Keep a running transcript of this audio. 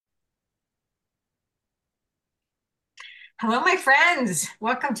Hello, my friends.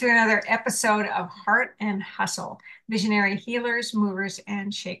 Welcome to another episode of Heart and Hustle, Visionary Healers, Movers,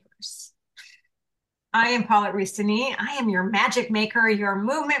 and Shakers. I am Paulette Ristini. I am your magic maker, your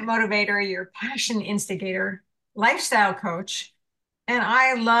movement motivator, your passion instigator, lifestyle coach, and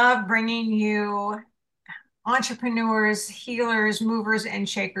I love bringing you entrepreneurs, healers, movers, and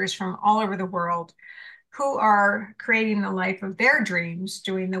shakers from all over the world who are creating the life of their dreams,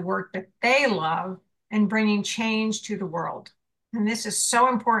 doing the work that they love, and bringing change to the world. And this is so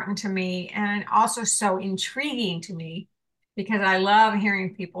important to me and also so intriguing to me because I love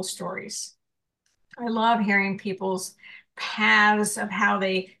hearing people's stories. I love hearing people's paths of how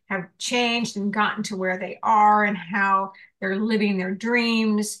they have changed and gotten to where they are and how they're living their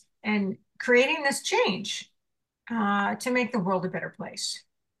dreams and creating this change to make the world a better place.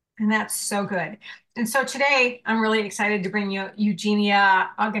 And that's so good. And so today I'm really excited to bring you Eugenia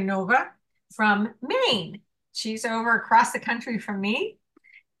Oganova from Maine. She's over across the country from me.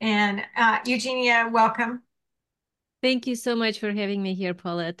 And Eugenia, welcome. Thank you so much for having me here,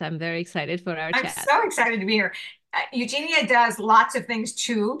 Paulette. I'm very excited for our I'm chat. so excited to be here. Eugenia does lots of things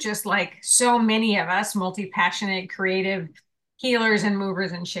too, just like so many of us, multi-passionate, creative healers and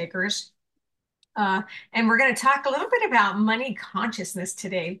movers and shakers. Uh, and we're going to talk a little bit about money consciousness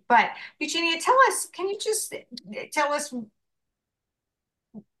today. But Eugenia, tell us, can you just tell us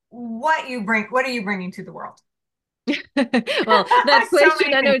what are you bringing to the world? Well, that So question,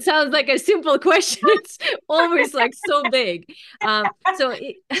 many I know things. it sounds like a simple question. It's always like so big. I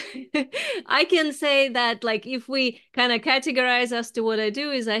can say that, like, if we kind of categorize as to what I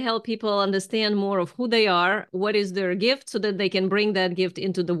do, is I help people understand more of who they are, what is their gift, so that they can bring that gift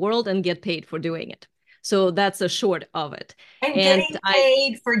into the world and get paid for doing it. So that's a short of it. And And getting I,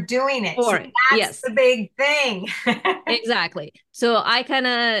 paid for doing it. for See, it, that's yes. the big thing. Exactly. So I kind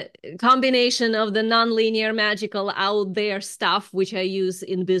of combination of the nonlinear magical out there stuff, which I use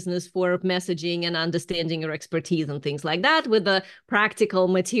in business for messaging and understanding your expertise and things like that, with the practical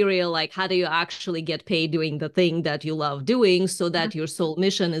material, like how do you actually get paid doing the thing that you love doing so that your soul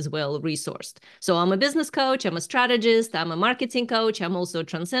mission is well resourced. So I'm a business coach, I'm a strategist, I'm a marketing coach, I'm also a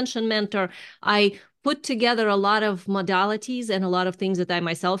transcension mentor. I put together a lot of modalities and a lot of things that I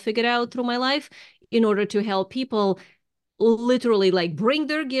myself figured out through my life in order to help people literally like bring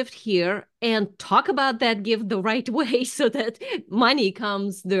their gift here and talk about that gift the right way so that money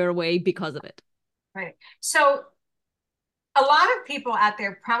comes their way because of it. Right. So a lot of people out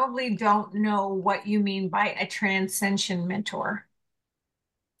there probably don't know what you mean by a transcension mentor.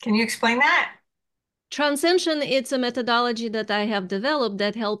 Can you explain that? Transcension, it's a methodology that I have developed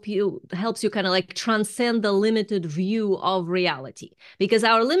that helps you kind of like transcend the limited view of reality, because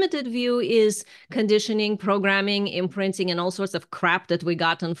our limited view is conditioning, programming, imprinting, and all sorts of crap that we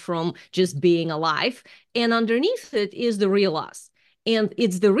gotten from just being alive, and underneath it is the real us. And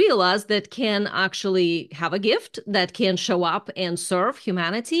it's the real us that can actually have a gift, that can show up and serve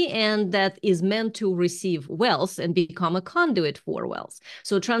humanity, and that is meant to receive wealth and become a conduit for wealth.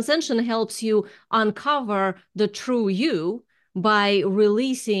 So transcension helps you uncover the true you by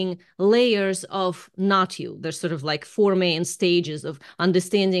releasing layers of not you. There's sort of like four main stages of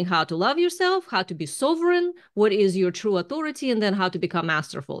understanding how to love yourself, how to be sovereign, what is your true authority, and then how to become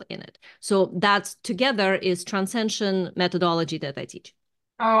masterful in it. So that's together is transcension methodology that I teach.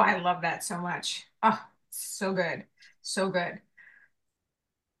 Oh, I love that so much. Oh, so good. So good.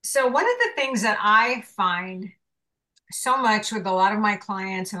 So one of the things that I find so much with a lot of my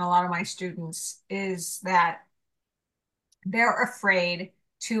clients and a lot of my students is that they're afraid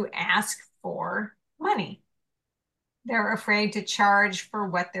to ask for money. They're afraid to charge for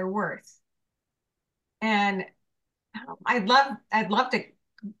what they're worth. And I'd love to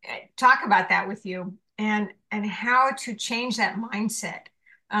talk about that with you and how to change that mindset.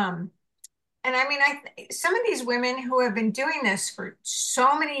 Um, and I mean, some of these women who have been doing this for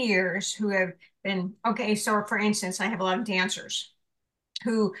so many years, who have been okay. So, for instance, I have a lot of dancers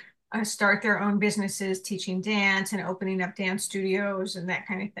who start their own businesses, teaching dance and opening up dance studios and that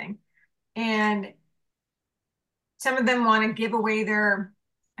kind of thing. And some of them want to give away their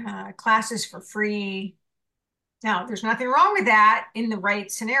classes for free. Now, there's nothing wrong with that in the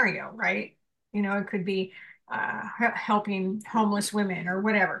right scenario, right? You know, it could be helping homeless women or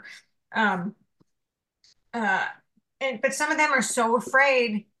whatever. Um, uh, but some of them are so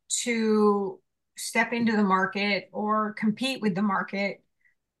afraid to step into the market or compete with the market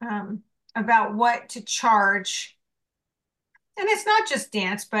um, about what to charge. And it's not just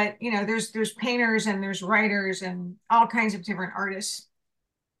dance, but you know, there's painters and there's writers and all kinds of different artists.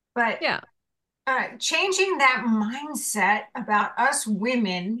 But Yeah. changing that mindset about us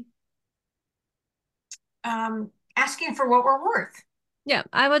women asking for what we're worth. Yeah,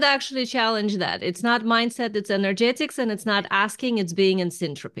 I would actually challenge that. It's not mindset, it's energetics, and it's not asking, it's being in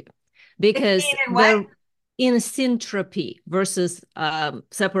syntropy. It's Because being in what? the in syntropy versus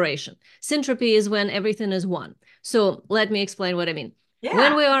separation. Syntropy is when everything is one. So let me explain what I mean. Yeah.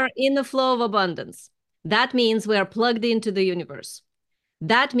 When we are in the flow of abundance, that means we are plugged into the universe.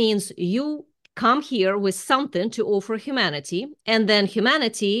 That means you come here with something to offer humanity, and then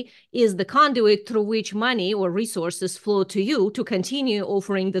humanity is the conduit through which money or resources flow to you to continue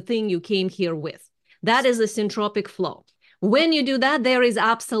offering the thing you came here with. That is a syntropic flow. When you do that, there is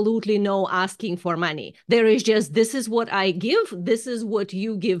absolutely no asking for money. There is just, this is what I give, this is what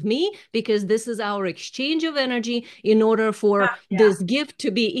you give me, because this is our exchange of energy in order for Yeah. this gift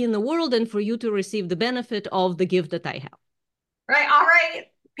to be in the world and for you to receive the benefit of the gift that I have. Right. All right.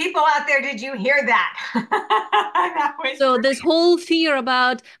 People out there, did you hear that? That was So this brilliant. whole fear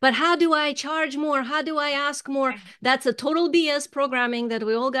about, but how do I charge more? How do I ask more? That's a total BS programming that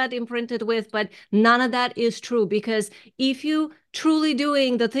we all got imprinted with, but none of that is true because if you truly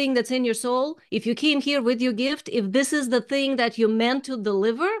doing the thing that's in your soul, if you came here with your gift, if this is the thing that you meant to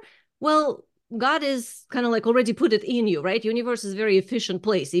deliver, well, God is kind of like already put it in you, right? Universe is a very efficient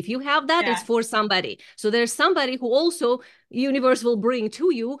place. If you have that, it's for Yes. somebody. So there's somebody who also universe will bring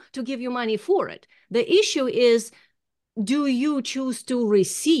to you to give you money for it. The issue is, do you choose to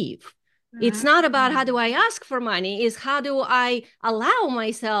receive? It's not about how do Mm. I ask for money, is how do I allow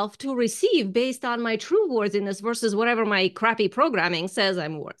myself to receive based on my true worthiness versus whatever my crappy programming says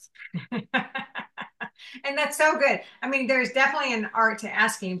I'm worth. And that's so good. I mean, there's definitely an art to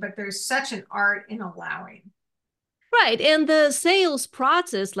asking, but there's such an art in allowing. Right. And the sales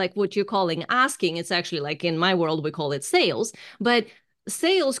process, like what you're calling asking, it's actually like in my world, we call it sales, but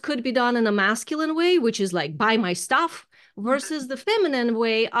sales could be done in a masculine way, which is like buy my stuff, versus the feminine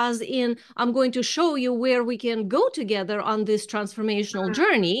way, as in I'm going to show you where we can go together on this transformational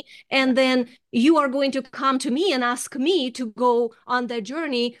journey. And then you are going to come to me and ask me to go on that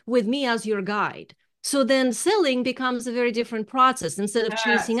journey with me as your guide. So then selling becomes a very different process. Instead of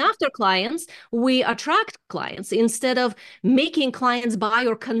chasing Yes. after clients, we attract clients instead of making clients buy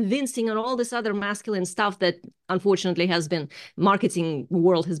or convincing and all this other masculine stuff that unfortunately has been marketing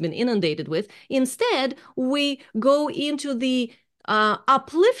world has been inundated with. Instead, we go into the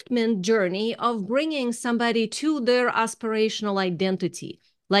upliftment journey of bringing somebody to their aspirational identity,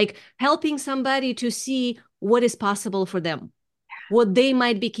 like helping somebody to see what is possible for them, what they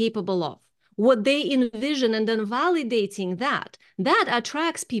might be capable of, what they envision, and then validating that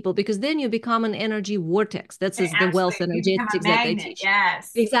attracts people because then you become an energy vortex. That's the wealth Absolutely. You become a energetics that I magnet. teach.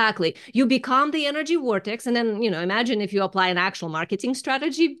 Yes. Exactly. You become the energy vortex. And then, imagine if you apply an actual marketing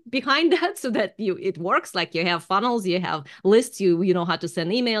strategy behind that so that it works. Like you have funnels, you have lists, you know how to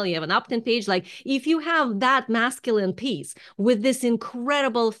send email, you have an opt-in page. Like if you have that masculine piece with this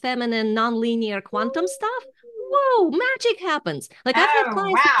incredible feminine nonlinear quantum stuff, whoa, magic happens. Like I've had Oh,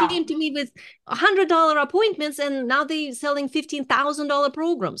 clients who wow. came to me with $100 appointments and now they selling $15,000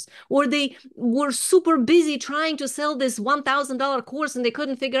 programs, or they were super busy trying to sell this $1,000 course and they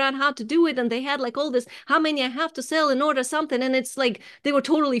couldn't figure out how to do it. And they had like all this, how many I have to sell in order something. And it's like they were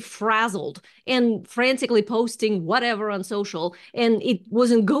totally frazzled and frantically posting whatever on social and it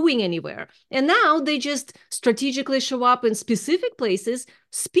wasn't going anywhere. And now they just strategically show up in specific places,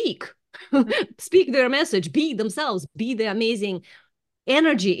 speak speak their message, be themselves, be the amazing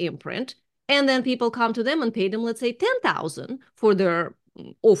energy imprint. And then people come to them and pay them, let's say, 10,000 for their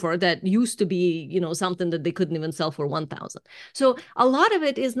offer that used to be, something that they couldn't even sell for 1,000. So a lot of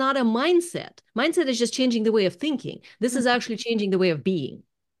it is not a mindset. Mindset is just changing the way of thinking. This is actually changing the way of being.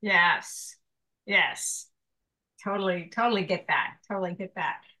 Yes. Yes. Totally, totally get that. Totally get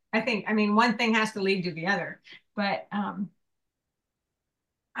that. I mean, one thing has to lead to the other, but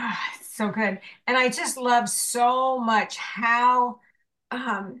it's so good. And I just love so much how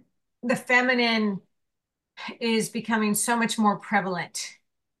um, the feminine is becoming so much more prevalent.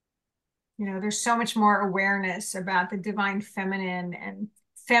 There's so much more awareness about the divine feminine and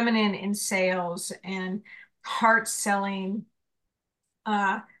feminine in sales and heart selling,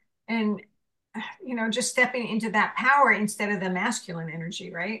 uh, and just stepping into that power instead of the masculine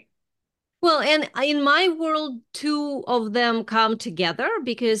energy, right? Well, and in my world, two of them come together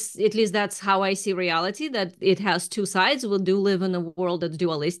because at least that's how I see reality, that it has two sides. We do live in a world that's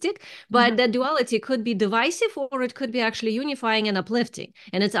dualistic, but Mhm. that duality could be divisive or it could be actually unifying and uplifting.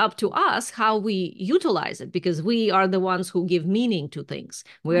 And it's up to us how we utilize it because we are the ones who give meaning to things.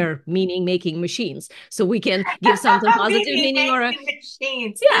 We're meaning making machines. So we can give something positive Meaning meaning or a making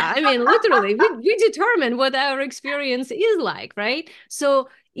machines. yeah, I mean, literally, we determine what our experience is like, right? So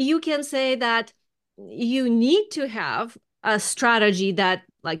you can say that you need to have a strategy that,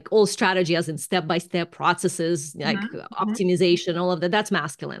 like all strategy as in step-by-step processes, like Mhm, mhm. optimization, all of that, that's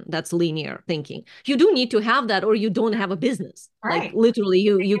masculine, that's linear thinking. You do need to have that or you don't have a business. Like Right. literally,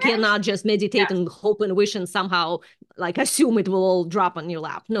 you Connection. cannot just meditate Yes. and hope and wish and somehow like assume it will all drop on your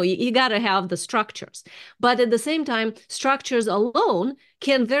lap. No, you got to have the structures. But at the same time, structures alone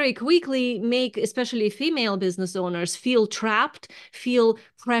can very quickly make especially female business owners feel trapped, feel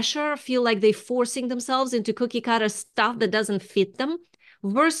pressure, feel like they're forcing themselves into cookie cutter stuff that doesn't fit them,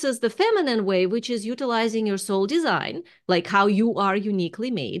 versus the feminine way, which is utilizing your soul design, like how you are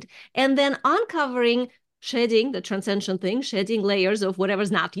uniquely made, and then uncovering, shedding the transcension thing, shedding layers of whatever's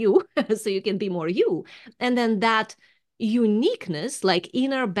not you so you can be more you. And then that uniqueness, like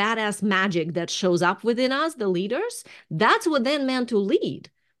inner badass magic that shows up within us, the leaders, that's what then meant to lead.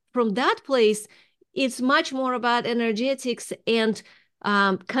 From that place, it's much more about energetics and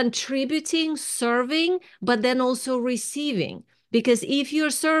contributing, serving, but then also receiving. Because if you're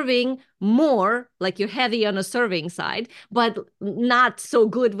serving more, like you're heavy on a serving side, but not so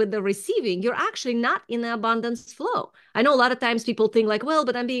good with the receiving, you're actually not in the abundance flow. I know a lot of times people think like, well,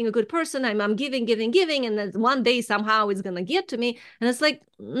 but I'm being a good person. I'm giving, giving, giving. And then one day somehow it's going to get to me. And it's like,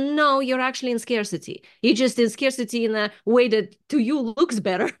 no, you're actually in scarcity. You're just in scarcity in a way that to you looks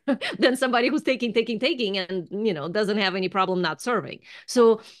better than somebody who's taking, taking, taking and, doesn't have any problem not serving.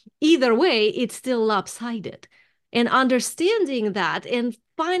 So either way, it's still lopsided. And understanding that and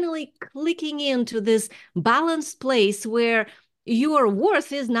finally clicking into this balanced place where your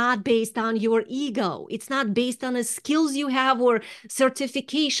worth is not based on your ego. It's not based on the skills you have or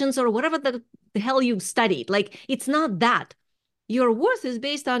certifications or whatever the hell you studied. Like, it's not that. Your worth is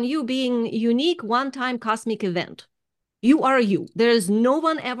based on you being unique, one-time cosmic event. You are you. There is no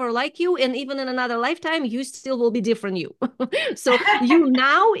one ever like you. And even in another lifetime, you still will be different you. So you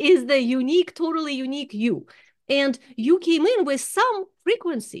now is the unique, totally unique you. And you came in with some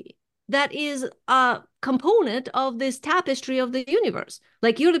frequency that is a component of this tapestry of the universe.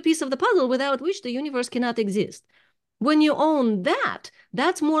 Like you're the piece of the puzzle without which the universe cannot exist. When you own that,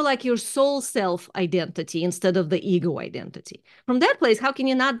 that's more like your soul self identity instead of the ego identity. From that place, how can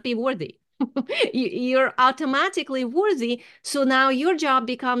you not be worthy? You're automatically worthy. So now your job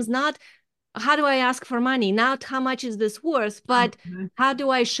becomes not how do I ask for money, not how much is this worth, but Mhm. how do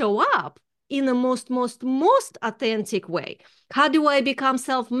I show up in the most authentic way? How do I become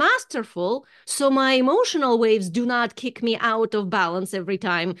self-masterful so my emotional waves do not kick me out of balance every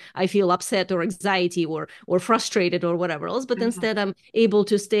time I feel upset or anxiety or frustrated or whatever else, but Mhm. instead I'm able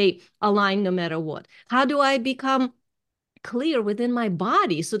to stay aligned no matter what? How do I become clear within my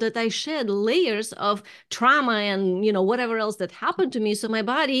body so that I shed layers of trauma and whatever else that happened to me, so my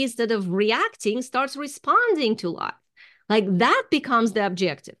body, instead of reacting, starts responding to life? Like that becomes the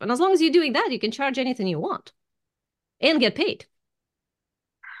objective, and as long as you're doing that, you can charge anything you want and get paid.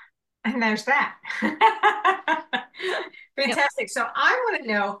 And there's that. Yep. Fantastic. So I want to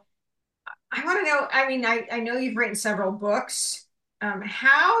know, I mean, I know you've written several books.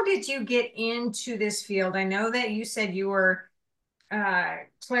 How did you get into this field? I know that you said you were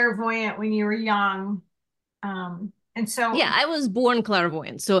clairvoyant when you were young. And so, Yeah, I was born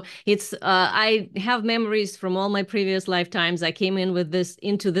clairvoyant. So it's I have memories from all my previous lifetimes. I came in with this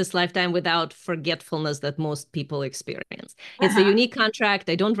into this lifetime without forgetfulness that most people experience. It's a uh-huh. unique contract.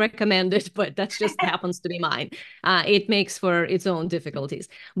 I don't recommend it, but that just happens to be mine. It makes for its own difficulties.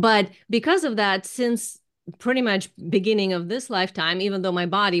 But because of that, since pretty much beginning of this lifetime, even though my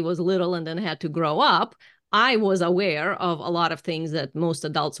body was little and then had to grow up, I was aware of a lot of things that most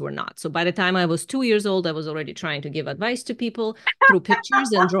adults were not. So by the time I was 2 years old, I was already trying to give advice to people through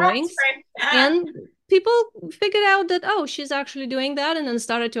pictures and That's drawings. great. And people figured out that, oh, she's actually doing that. And then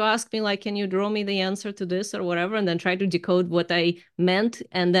started to ask me, like, can you draw me the answer to this or whatever? And then try to decode what I meant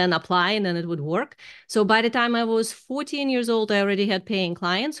and then apply, and then it would work. So by the time I was 14 years old, I already had paying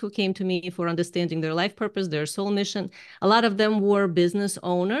clients who came to me for understanding their life purpose, their soul mission. A lot of them were business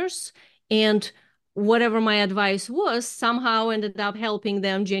owners. And whatever my advice was somehow ended up helping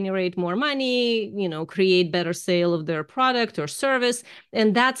them generate more money, create better sale of their product or service.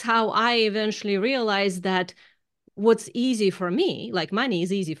 And that's how I eventually realized that what's easy for me, like money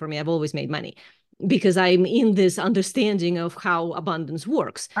is easy for me. I've always made money because I'm in this understanding of how abundance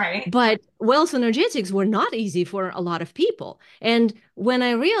works. Right. But wealth energetics were not easy for a lot of people. And when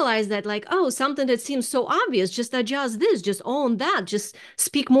I realized that, like, oh, something that seems so obvious, just adjust this, just own that, just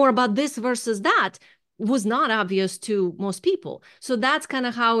speak more about this versus that, was not obvious to most people. So that's kind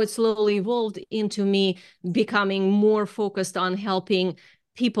of how it slowly evolved into me becoming more focused on helping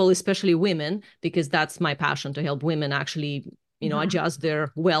people, especially women, because that's my passion, to help women actually Mhm. adjust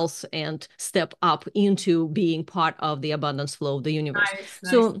their wealth and step up into being part of the abundance flow of the universe. Nice,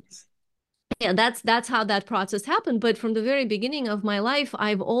 nice. So yeah, that's how that process happened. But from the very beginning of my life,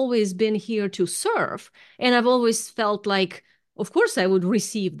 I've always been here to serve, and I've always felt like, of course, I would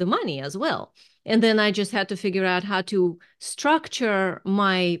receive the money as well. And then I just had to figure out how to structure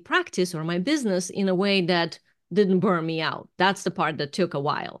my practice or my business in a way that didn't burn me out. That's the part that took a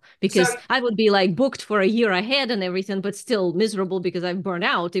while, So, because I would be like booked for a year ahead and everything, but still miserable because I've burned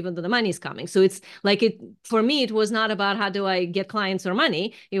out even though the money's coming. So it's like, it for me, it was not about how do I get clients or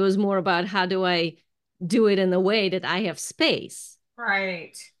money. It was more about how do I do it in a way that I have space.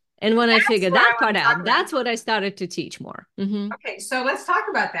 right. And when I That's figured what I that want part to talk out, about. that's what I started to teach more. Okay, so let's talk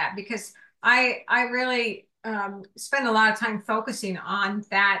about that because I really spend a lot of time focusing on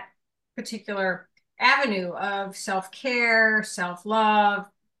that particular avenue of self-care, self-love,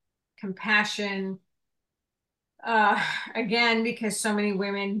 compassion. Uh, again, because so many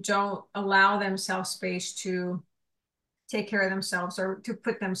women don't allow themselves space to take care of themselves or to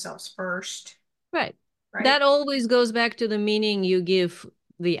put themselves first, Right. That right? always goes back to the meaning you give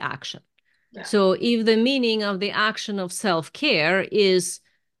the action. Yeah. So if the meaning of the action of self-care is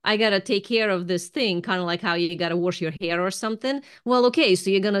I gotta take care of this thing, kind of like how you gotta wash your hair or something. Well, okay,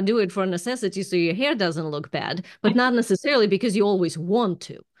 so you're gonna do it for necessity so your hair doesn't look bad, but not necessarily because you always want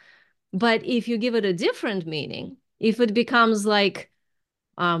to. But if you give it a different meaning, if it becomes like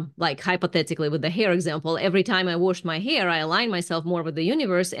hypothetically with the hair example, every time I wash my hair, I align myself more with the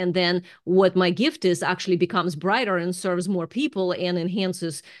universe. And then what my gift is actually becomes brighter and serves more people and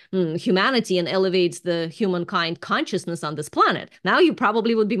enhances humanity and elevates the humankind consciousness on this planet. Now you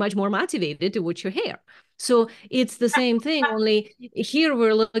probably would be much more motivated to wash your hair. So it's the same thing, only here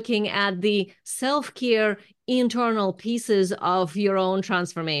we're looking at the self-care internal pieces of your own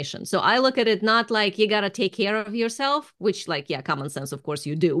transformation. So I look at it not like you got to take care of yourself, which, like, yeah, common sense, of course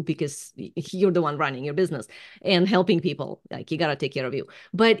you do, because you're the one running your business and helping people. Like, you got to take care of you.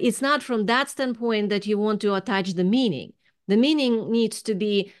 But it's not from that standpoint that you want to attach the meaning. The meaning needs to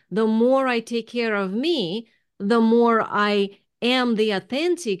be the more I take care of me, the more I am the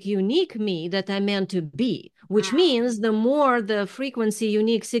authentic, unique me that I'm meant to be, which means the more the frequency,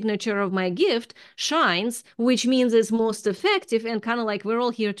 unique signature of my gift shines, which means it's most effective and kind of like we're all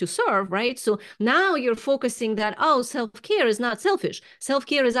here to serve, right? So now you're focusing that, oh, self-care is not selfish.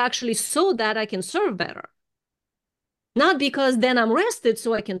 Self-care is actually so that I can serve better. Not because then I'm rested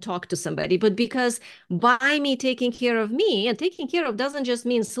so I can talk to somebody, but because by me taking care of me, and taking care of doesn't just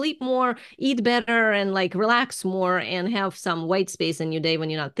mean sleep more, eat better, and like relax more and have some white space in your day when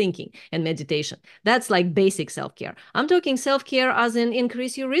you're not thinking, and meditation. That's like basic self-care. I'm talking self-care as in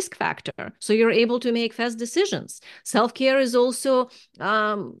increase your risk factor so you're able to make fast decisions. Self-care is also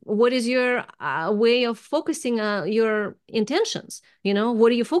what is your way of focusing your intentions? What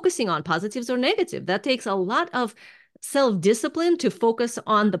are you focusing on, positives or negative? That takes a lot of self-discipline to focus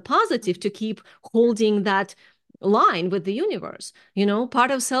on the positive, to keep holding that line with the universe.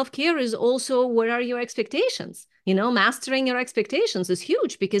 Part of self-care is also, what are your expectations? Mastering your expectations is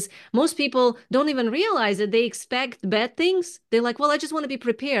huge, because most people don't even realize that they expect bad things. They're like, well, I just want to be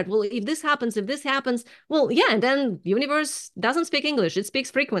prepared. Well, if this happens, well, yeah, and then universe doesn't speak English, it speaks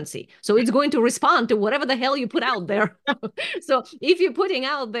frequency, so it's going to respond to whatever the hell you put out there. So if you're putting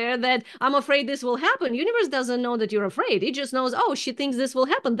out there that I'm afraid this will happen, universe doesn't know that you're afraid. It just knows, oh, she thinks this will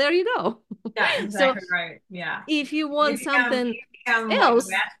happen. There you go. Yeah, So exactly right. Yeah. if you You want become something you become what you else,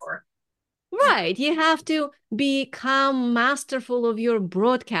 ask for. Yeah. right, you have to become masterful of your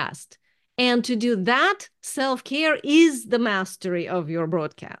broadcast. And to do that, self-care is the mastery of your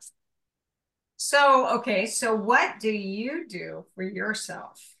broadcast. So, okay, so what do you do for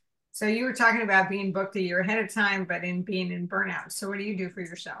yourself? So you were talking about being booked a year ahead of time, but in being in burnout. So what do you do for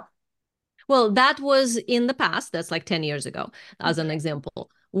yourself? Well, that was in the past. That's like 10 years ago, as an Okay. example.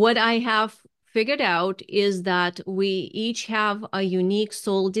 What I have figured out is that we each have a unique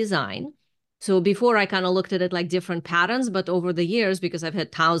soul design. So before, I kind of looked at it like different patterns, but over the years, because I've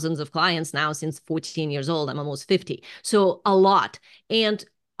had thousands of clients now since 14 years old, I'm almost 50. So a lot. And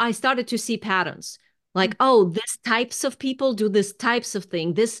I started to see patterns. Like, oh, this types of people do this types of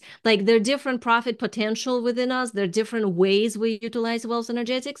thing. This, like, there are different profit potential within us. There are different ways we utilize wealth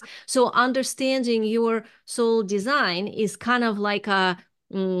energetics. So understanding your soul design is kind of like a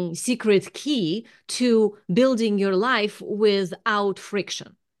secret key to building your life without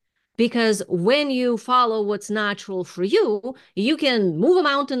friction. Because when you follow what's natural for you, you can move a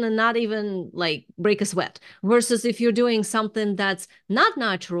mountain and not even like break a sweat. Versus if you're doing something that's not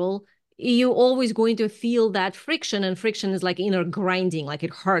natural, you're always going to feel that friction, and friction is like inner grinding, like it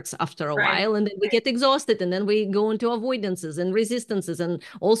hurts after a Right. while, and then we get exhausted, and then we go into avoidances and resistances and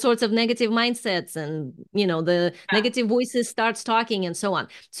all sorts of negative mindsets, and the Yeah. negative voices starts talking and so on.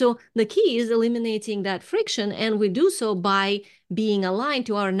 So the key is eliminating that friction, and we do so by being aligned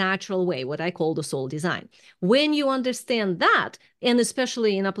to our natural way, what I call the soul design. When you understand that, and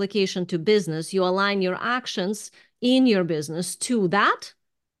especially in application to business, you align your actions in your business to that.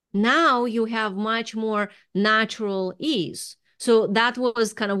 Now you have much more natural ease. So that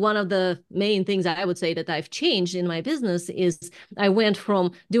was kind of one of the main things I would say that I've changed in my business is I went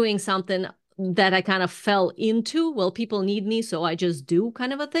from doing something that I kind of fell into. Well, people need me, so I just do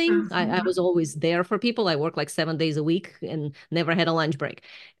kind of a thing. I Mhm. was always there for people. I work like 7 days a week and never had a lunch break.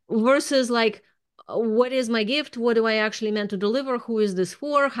 Versus like, what is my gift? What do I actually meant to deliver? Who is this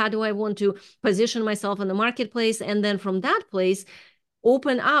for? How do I want to position myself in the marketplace? And then from that place,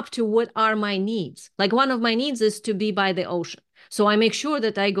 open up to what are my needs. Like one of my needs is to be by the ocean. So I make sure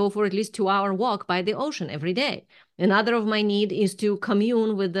that I go for at least 2 hour walk by the ocean every day. Another of my need is to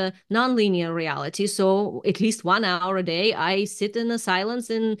commune with the nonlinear reality. So at least 1 hour a day, I sit in the silence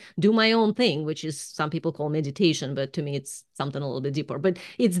and do my own thing, which is some people call meditation, but to me, it's something a little bit deeper. But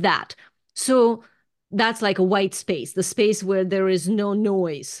it's that. So that's like a white space, the space where there is no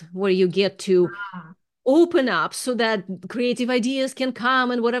noise, where you get to Ah. open up so that creative ideas can come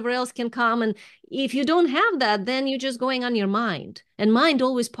and whatever else can come. And if you don't have that, then you're just going on your mind. And mind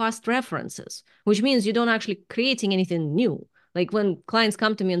always past references, which means you don't actually creating anything new. Like when clients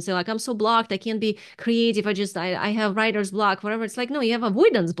come to me and say, like, I'm so blocked, I can't be creative. I have writer's block, whatever. It's like, no, you have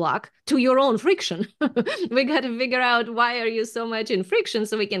avoidance block to your own friction. We got to figure out why are you so much in friction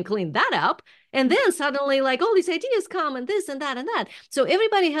so we can clean that up. And then suddenly, like all these ideas come and this and that and that. So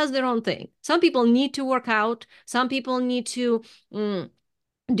everybody has their own thing. Some people need to work out. Some people need to mm,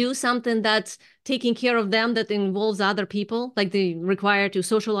 do something that's taking care of them that involves other people, like they require to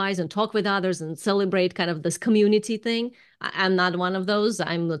socialize and talk with others and celebrate kind of this community thing. I'm not one of those.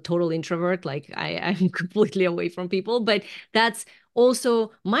 I'm a total introvert. Like I'm completely away from people, but that's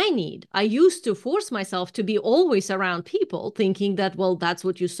also my need. I used to force myself to be always around people thinking that, well, that's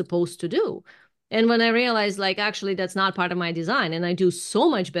what you're supposed to do. And when I realized, like, actually, that's not part of my design, and I do so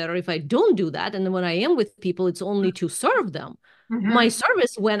much better if I don't do that. And then when I am with people, it's only to serve them. My Mhm.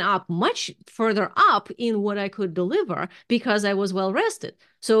 service went up much further up in what I could deliver because I was well rested.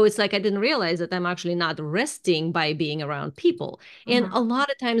 So it's like I didn't realize that I'm actually not resting by being around people. And a Mhm.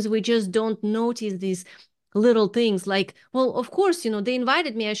 lot of times we just don't notice these little things like, well, of course, they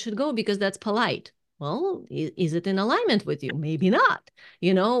invited me, I should go because that's polite. Well, is it in alignment with you? Maybe not,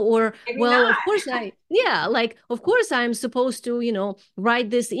 or, Maybe well, not. of course yeah, like, of course I'm supposed to, write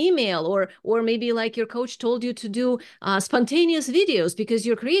this email, or maybe like your coach told you to do spontaneous videos because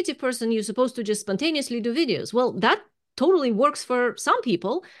you're a creative person, you're supposed to just spontaneously do videos. Well, that totally works for some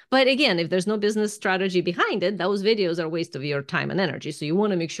people. But again, if there's no business strategy behind it, those videos are a waste of your time and energy. So you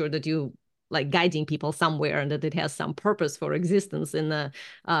want to make sure that you like guiding people somewhere and that it has some purpose for existence in the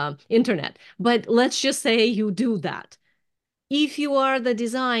internet. But let's just say you do that. If you are the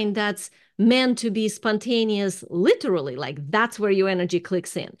design that's meant to be spontaneous, literally, like that's where your energy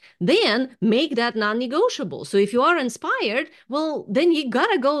clicks in, then make that non-negotiable. So if you are inspired, well, then you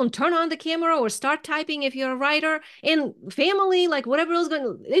gotta go and turn on the camera or start typing if you're a writer. And family, like whatever else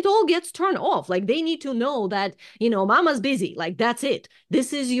going, it all gets turned off. Like they need to know that, mama's busy. Like that's it.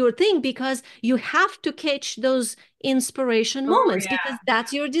 This is your thing because you have to catch those inspiration Oh, moments yeah. because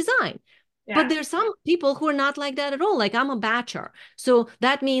that's your design. But Yeah. there's some people who are not like that at all. Like I'm a batcher. So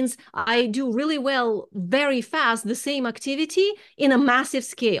that means I do really well, very fast, the same activity in a massive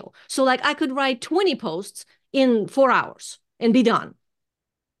scale. So like I could write 20 posts in 4 hours and be done.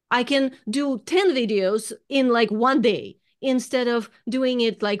 I can do 10 videos in like one day instead of doing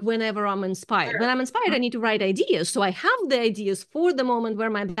it like whenever I'm inspired. When Sure. I'm inspired, I need to write ideas. So I have the ideas for the moment where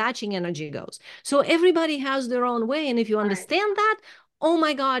my batching energy goes. So everybody has their own way. And if you Right. understand that, oh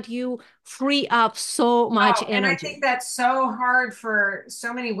my God, you free up so much Oh, and I energy. think that's so hard for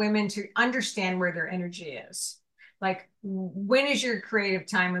so many women to understand where their energy is. Like, when is your creative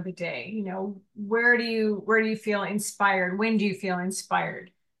time of the day? Where do you feel inspired? When do you feel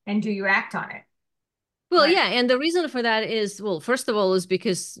inspired? And do you act on it? Well, Like, yeah, and the reason for that is, well, first of all, is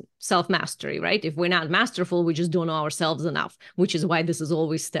because self-mastery, right? If we're not masterful, we just don't know ourselves enough, which is why this is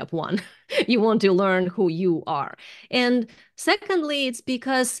always step one. You want to learn who you are. And secondly, it's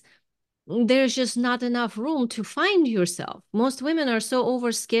because there's just not enough room to find yourself. Most women are so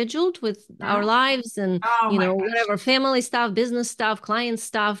overscheduled with Hmm. our lives and, Oh my gosh. whatever family stuff, business stuff, client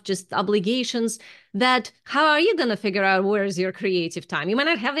stuff, just obligations, that how are you going to figure out where's your creative time? You might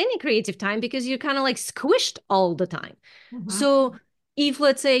not have any creative time because you're kind of like squished all the time. Hmm. So if,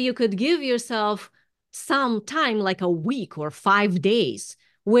 let's say, you could give yourself some time, like a week or 5 days,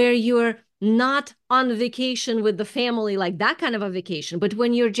 where you're not on vacation with the family, like that kind of a vacation, but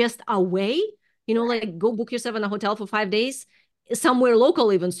when you're just away, Right. like go book yourself in a hotel for 5 days, somewhere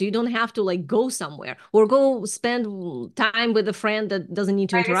local, even, so you don't have to like go somewhere or go spend time with a friend that doesn't need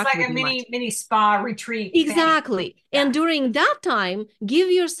to Right. It's interact like with a you much. mini spa retreat thing. Exactly. Yeah. And during that time, give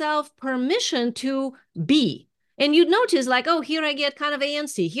yourself permission to be. And you'd notice, like, oh, here I get kind of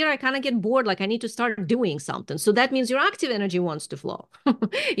antsy. Here I kind of get bored, like I need to start doing something. So that means your active energy wants to flow,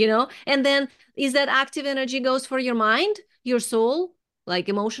 And then is that active energy goes for your mind, your soul, like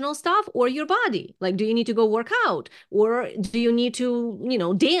emotional stuff, or your body? Like, do you need to go work out? Or do you need to,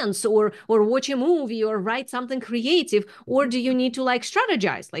 dance or watch a movie or write something creative? Or do you need to like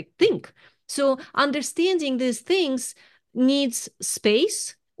strategize, like think? So understanding these things needs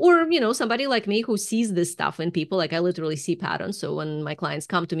space, or somebody like me who sees this stuff in people. Like I literally see patterns. So when my clients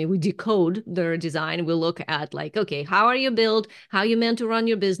come to me, we decode their design. We look at like, okay, how are you built? How you meant to run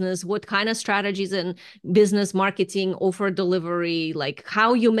your business? What kind of strategies in business marketing, offer delivery, like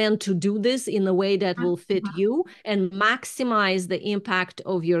how you meant to do this in a way that will fit Mhm. you and maximize the impact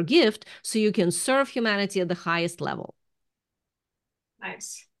of your gift so you can serve humanity at the highest level.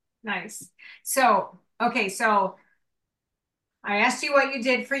 Nice. Nice. So, okay, so I asked you what you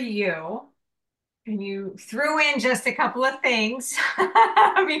did for you, and you threw in just a couple of things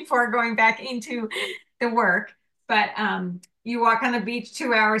before going back into the work. But you walk on the beach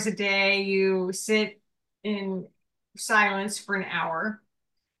 2 hours a day, you sit in silence for an hour.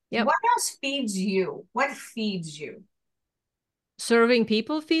 Yep. What else feeds you? What feeds you? Serving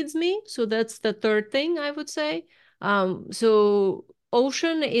people feeds me. So that's the third thing I would say. So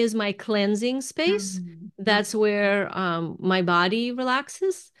ocean is my cleansing space. Mhm. That's where my body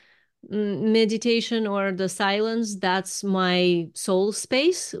relaxes. Meditation or the silence, that's my soul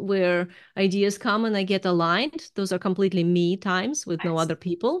space where ideas come and I get aligned. Those are completely me times with no Nice. other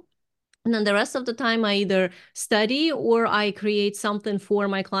people. And then the rest of the time, I either study or I create something for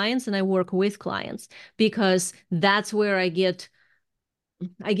my clients and I work with clients because that's where I get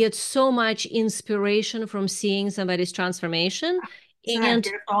so much inspiration from seeing somebody's transformation. Isn't that And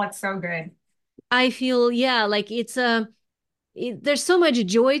beautiful? It's so good. I feel, yeah, like there's so much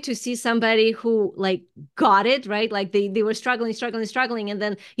joy to see somebody who like got it, right? Like they were struggling. And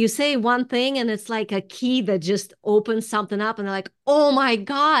then you say one thing and it's like a key that just opens something up. And they're like, oh my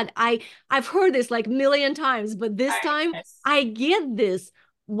God, I've heard this like million times, but this Right. time Yes. I get this.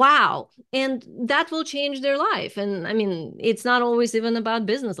 Wow. And that will change their life. And I mean, it's not always even about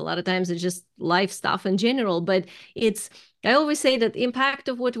business. A lot of times it's just life stuff in general. But it's, I always say that the impact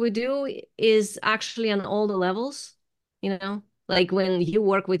of what we do is actually on all the levels, like when you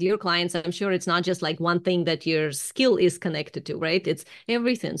work with your clients, I'm sure it's not just like one thing that your skill is connected to, right? It's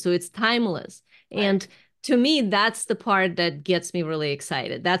everything. So it's timeless. Right. And to me, that's the part that gets me really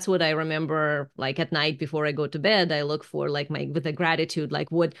excited. That's what I remember like at night before I go to bed. I look for like my with a gratitude, like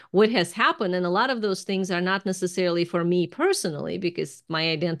what has happened. And a lot of those things are not necessarily for me personally, because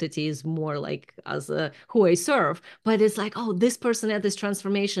my identity is more like as a who I serve. But it's like, oh, this person had this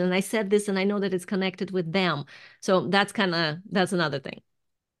transformation, and I said this, and I know that it's connected with them. So that's another thing.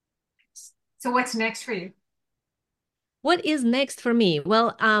 So what's next for you? What is next for me?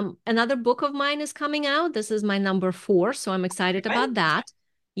 Well, another book of mine is coming out. This is my number 4, so I'm excited Good. about that.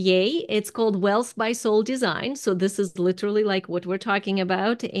 Yay. It's called Wealth by Soul Design. So this is literally like what we're talking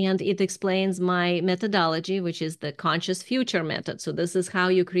about, and it explains my methodology, which is the conscious future method. So this is how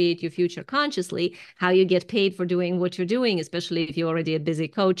you create your future consciously, how you get paid for doing what you're doing, especially if you're already a busy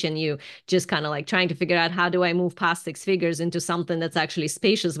coach and you just kind of like trying to figure out how do I move past 6 figures into something that's actually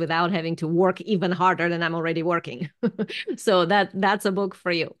spacious without having to work even harder than I'm already working. So that's a book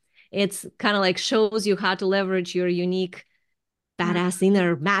for you. It's kind of like shows you how to leverage your unique Mm, badass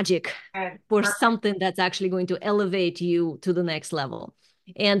inner magic good. for Perfect. something that's actually going to elevate you to the next level.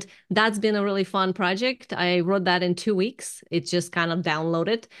 And that's been a really fun project. I wrote that in 2 weeks. It just kind of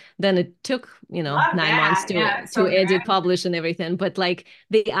downloaded. Then it took, Love 9 months that. to Yeah, it's to so good. edit, publish, and everything. But like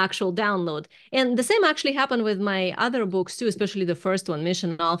the actual download. And the same actually happened with my other books too, especially the first one,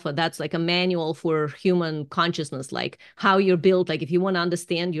 Mission Alpha. That's like a manual for human consciousness, like how you're built. Like if you want to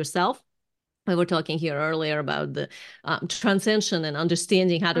understand yourself, We were talking here earlier about the transcension and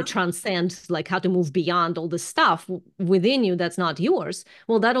understanding how to transcend, like how to move beyond all the stuff within you that's not yours.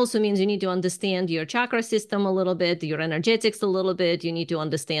 Well, that also means you need to understand your chakra system a little bit, your energetics a little bit. You need to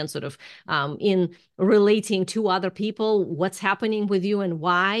understand sort of in relating to other people, what's happening with you and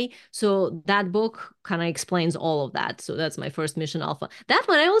why. So that book kind of explains all of that. So that's my first Mission Alpha. That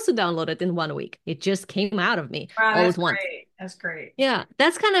one I also downloaded in 1 week. It just came out of me Wow, all that's at once. great. That's great. Yeah,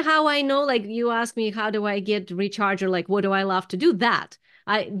 that's kind of how I know. Like you ask me, how do I get recharge or like what do I love to do?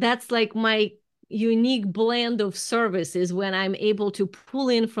 That's like my unique blend of services when I'm able to pull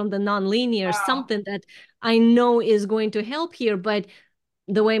in from the nonlinear Wow. something that I know is going to help here. But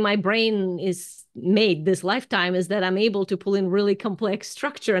the way my brain is made this lifetime is that I'm able to pull in really complex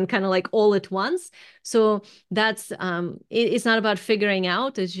structure and kind of like all at once. So that's it's not about figuring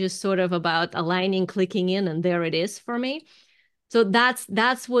out. It's just sort of about aligning, clicking in, and there it is for me. So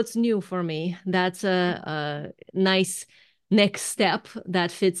that's what's new for me. That's a nice next step that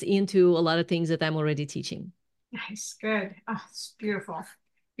fits into a lot of things that I'm already teaching. Nice. Good. Oh, it's beautiful.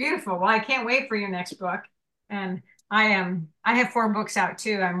 Beautiful. Well, I can't wait for your next book. And I have 4 books out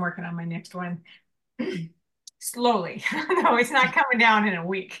too. I'm working on my next one. Slowly. No, it's not coming down in a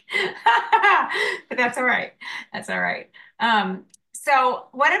week. But that's all right. That's all right. So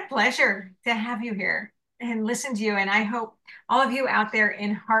what a pleasure to have you here and listen to you. And I hope all of you out there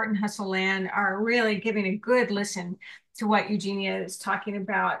in Heart and Hustle Land are really giving a good listen to what Eugenia is talking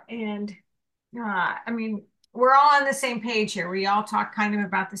about. And I mean, we're all on the same page here. We all talk kind of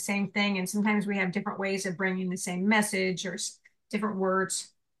about the same thing, and sometimes we have different ways of bringing the same message or different words.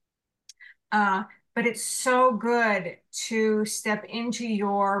 Uh, but it's so good to step into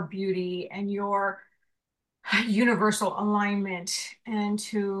your beauty and your universal alignment and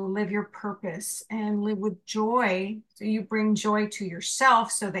to live your purpose and live with joy. So you bring joy to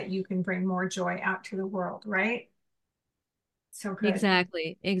yourself so that you can bring more joy out to the world, right? So good.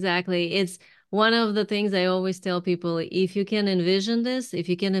 Exactly, exactly. It's one of the things I always tell people, if you can envision this, if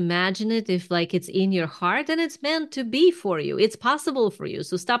you can imagine it, if like it's in your heart, then it's meant to be for you. It's possible for you.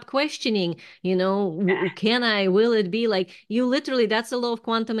 So stop questioning, can I, will it be like you literally, that's the law of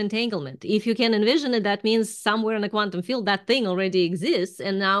quantum entanglement. If you can envision it, that means somewhere in the quantum field, that thing already exists.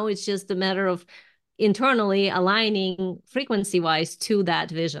 And now it's just a matter of internally aligning frequency wise to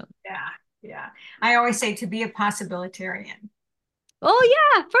that vision. Yeah, yeah. I always say to be a possibilitarian.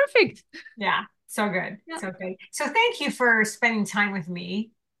 Oh, yeah, perfect. Yeah, so good. So good. So thank you for spending time with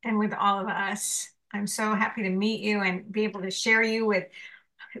me and with all of us. I'm so happy to meet you and be able to share you with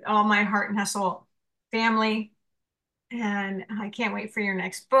all my Heart and Hustle family. And I can't wait for your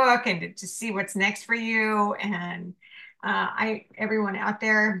next book and to see what's next for you. And everyone out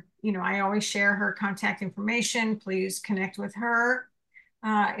there, I always share her contact information. Please connect with her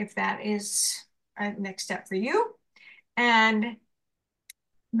if that is a next step for you. And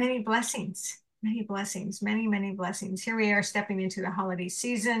many blessings, many blessings, many, many blessings. Here we are stepping into the holiday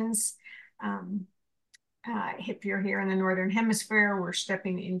seasons. Um, if you're here in the Northern Hemisphere, we're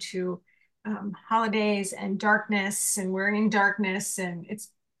stepping into holidays and darkness, and we're in darkness, and it's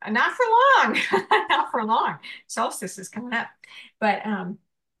not for long, not for long. Solstice is coming up. But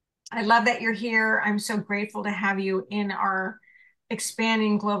I love that you're here. I'm so grateful to have you in our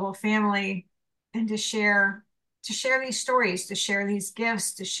expanding global family and to share these stories, to share these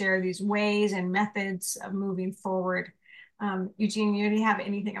gifts, to share these ways and methods of moving forward. Eugenia, do you have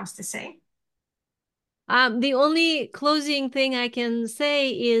anything else to say? The only closing thing I can say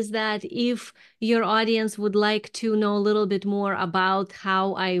is that if your audience would like to know a little bit more about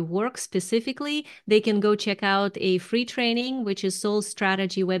how I work specifically, they can go check out a free training, which is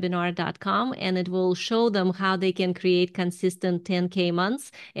soulstrategywebinar.com, and it will show them how they can create consistent 10K months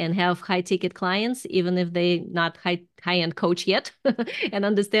and have high ticket clients, even if they not high-end coach yet, and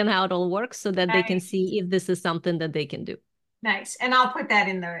understand how it all works so that they can Nice. see if this is something that they can do. Nice. And I'll put that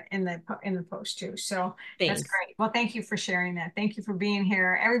in the post too. So that's Thanks. great. Well, thank you for sharing that. Thank you for being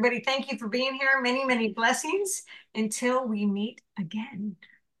here. Everybody, thank you for being here. Many, many blessings until we meet again.